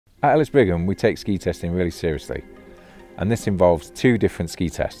At Ellis Brigham, we take ski testing really seriously, and this involves 2 different ski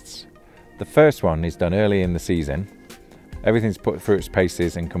tests. The first one is done early in the season. Everything's put through its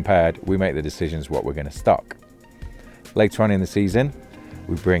paces and compared. We make the decisions what we're going to stock. Later on in the season,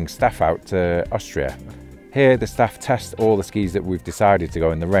 we bring staff out to Austria. Here, the staff test all the skis that we've decided to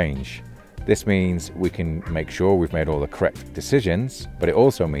go in the range. This means we can make sure we've made all the correct decisions, but it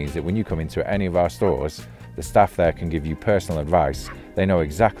also means that when you come into any of our stores, the staff there can give you personal advice. They know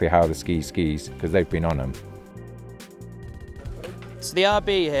exactly how the ski skis because they've been on them. So the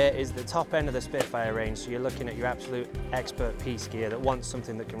RB here is the top end of the Spitfire range, so you're looking at your absolute expert piste skier that wants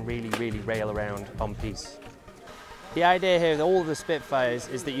something that can really rail around on piste. The idea here with all of the Spitfires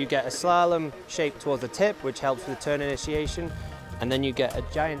is that you get a slalom shape towards the tip, which helps with the turn initiation, and then you get a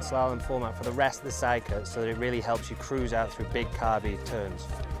giant slalom format for the rest of the side cut, so that it really helps you cruise out through big carvy turns.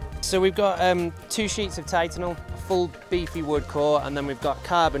 So we've got 2 sheets of Titanal, full beefy wood core, and then we've got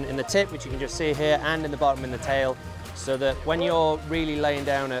carbon in the tip, which you can just see here, and in the bottom in the tail, so that when you're really laying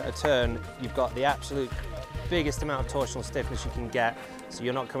down a turn, you've got the absolute biggest amount of torsional stiffness you can get, so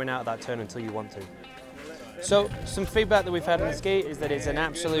you're not coming out of that turn until you want to. So some feedback that we've had on the ski is that it's an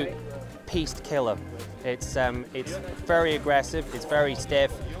absolute piste killer. It's very aggressive, it's very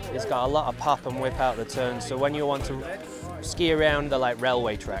stiff, it's got a lot of pop and whip out the turns, so when you want to ski around, they're like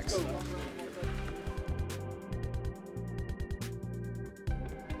railway tracks.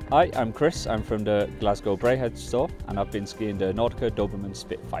 Hi, I'm Chris. I'm from the Glasgow Braehead store, and I've been skiing the Nordica Dobermann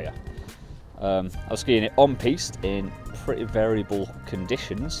Spitfire. I was skiing it on piste in pretty variable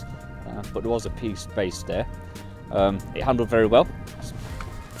conditions, but there was a piste base there. It handled very well. It's a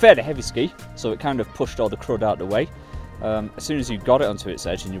fairly heavy ski, so it kind of pushed all the crud out of the way. As soon as you got it onto its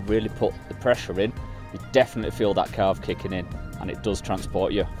edge and you really put the pressure in, you definitely feel that carve kicking in, and it does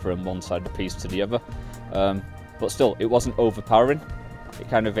transport you from one side of the piste to the other. But still, it wasn't overpowering.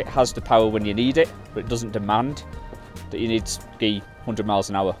 It has the power when you need it, but it doesn't demand that you need to ski 100 miles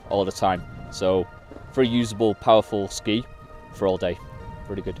an hour all the time. So, for a usable, powerful ski for all day,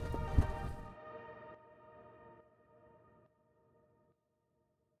 pretty good.